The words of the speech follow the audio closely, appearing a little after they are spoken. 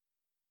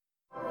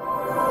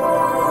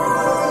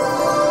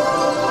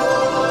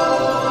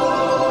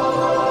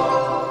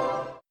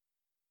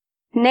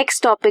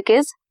Next topic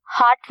is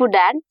heartwood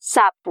and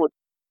sapwood.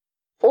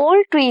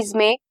 Old trees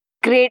में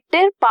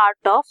greater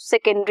part of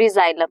secondary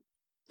xylem,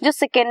 जो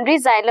secondary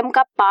xylem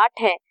का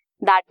part है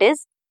that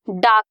is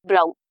dark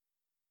brown.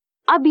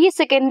 अब ये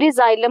secondary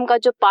xylem का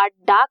जो पार्ट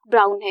डार्क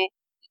ब्राउन है,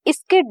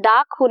 इसके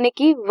डार्क होने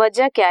की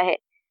वजह क्या है?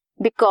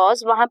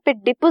 बिकॉज वहां पे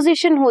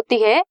डिपोजिशन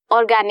होती है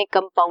ऑर्गेनिक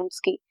कंपाउंड्स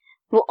की।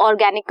 वो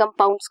ऑर्गेनिक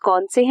कंपाउंड्स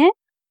कौन से हैं?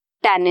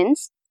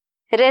 Tannins,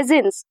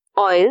 resins,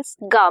 oils,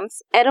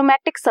 gums,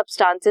 aromatic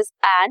substances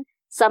and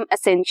some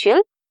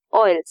essential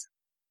oils.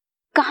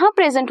 कहाँ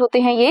प्रेजेंट होते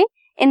हैं ये?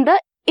 In the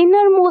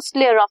inner most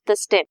layer of the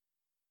stem.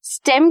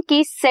 Stem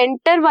की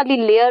सेंटर वाली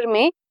लेयर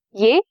में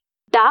ये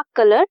डार्क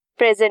कलर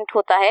प्रेजेंट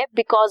होता है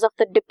because of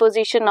the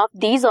deposition of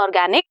these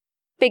organic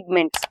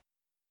pigments.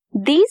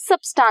 These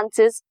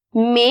substances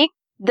make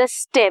the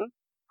stem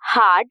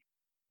hard,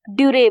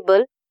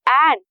 durable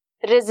and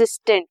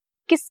resistant.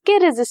 किसके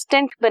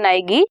resistant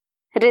बनाएगी?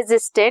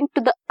 Resistant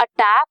to the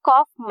attack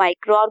of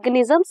micro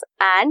organisms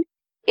and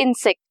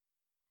insect,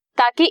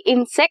 ताकि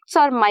insects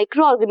और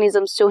micro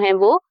organisms जो हैं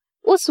वो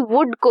उस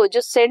वुड को,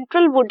 जो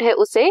सेंट्रल वुड है,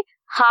 उसे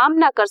हार्म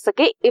ना कर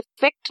सके,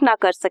 इफेक्ट ना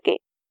कर सके।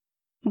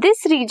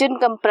 This region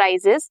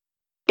comprises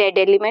dead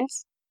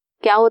elements.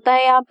 क्या होता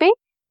है यहाँ पे?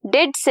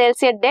 डेड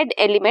सेल्स या डेड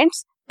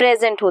एलिमेंट्स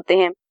प्रेजेंट होते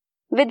हैं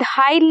with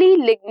highly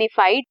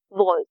lignified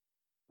walls.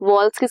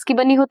 Walls किसकी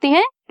बनी होती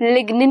हैं?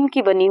 लिग्निन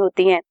की बनी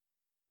होती हैं।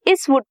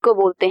 इस वुड को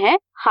बोलते हैं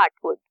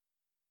heartwood.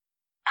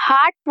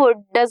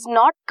 Heartwood does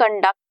not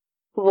conduct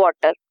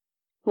water.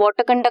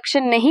 Water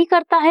conduction नहीं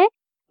करता है,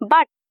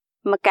 बट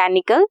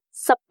मैकेनिकल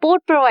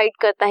सपोर्ट प्रोवाइड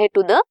करता है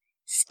टू द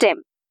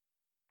स्टेम।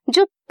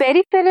 जो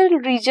पेरिफेरल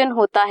रीजन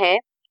होता है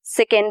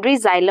सेकेंडरी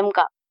जाइलम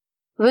का,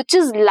 which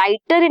is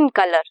lighter in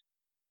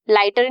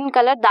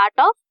colour that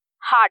of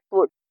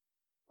heartwood,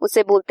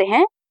 उसे बोलते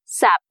हैं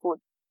सैपवुड।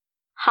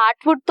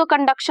 हार्टवुड तो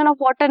कंडक्शन ऑफ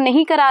वाटर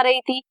नहीं करा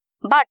रही थी,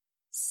 but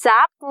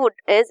sapwood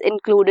is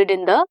included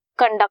in the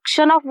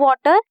conduction of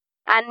water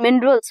and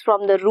minerals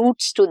from the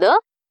roots to the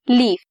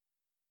leaf.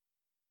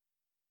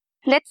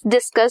 Let's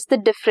discuss the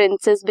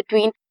differences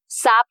between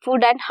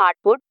sapwood and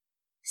heartwood.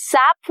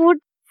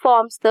 Sapwood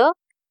forms the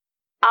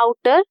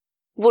outer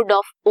wood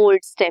of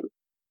old stem.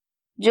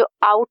 जो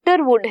outer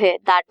wood है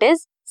that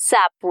is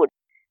sapwood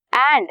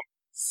and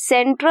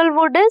central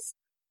wood is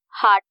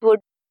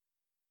heartwood.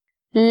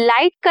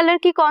 Light color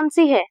की कौन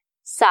सी है?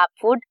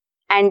 Sapwood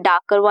and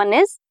darker one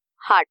is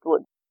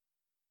heartwood.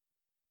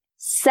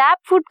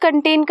 Sapwood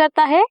contain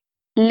करता है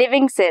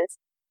living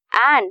cells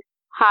and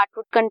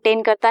heartwood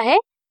contain करता है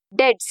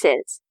dead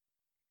cells.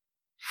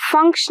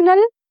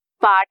 Functional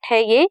part है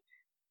ये।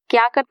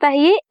 क्या करता है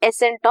ये?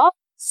 एसेंट ऑफ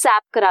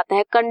सैप कराता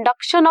है।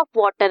 Conduction of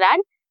water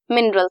and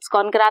minerals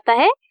कौन कराता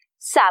है?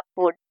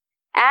 सैपवुड।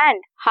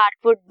 एंड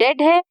हार्टवुड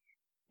डेड है,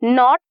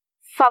 नॉट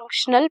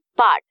फंक्शनल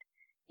पार्ट।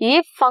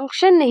 ये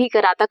फंक्शन नहीं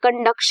कराता,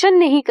 कंडक्शन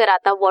नहीं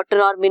कराता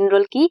वाटर और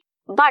मिनरल की,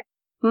 बट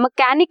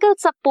मैकेनिकल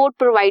सपोर्ट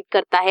प्रोवाइड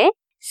करता है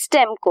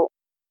स्टेम को।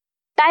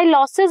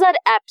 टाइलॉसेस are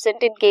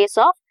absent in case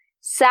of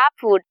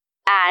sapwood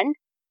and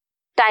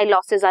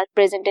tyloses are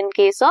present in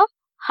case of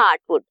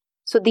heartwood.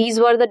 So these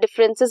were the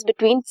differences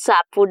between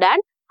sapwood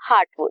and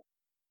heartwood.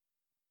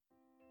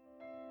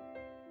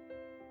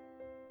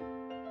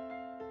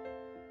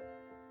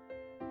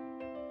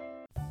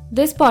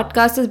 This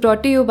podcast is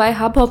brought to you by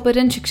Hubhopper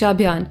and शिक्षा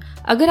अभियान।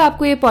 अगर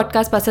आपको ये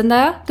podcast पसंद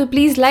आया तो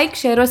please like,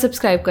 share और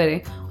subscribe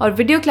करें और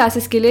वीडियो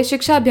क्लासेस के लिए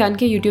शिक्षा अभियान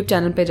के YouTube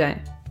चैनल पर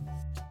जाएं।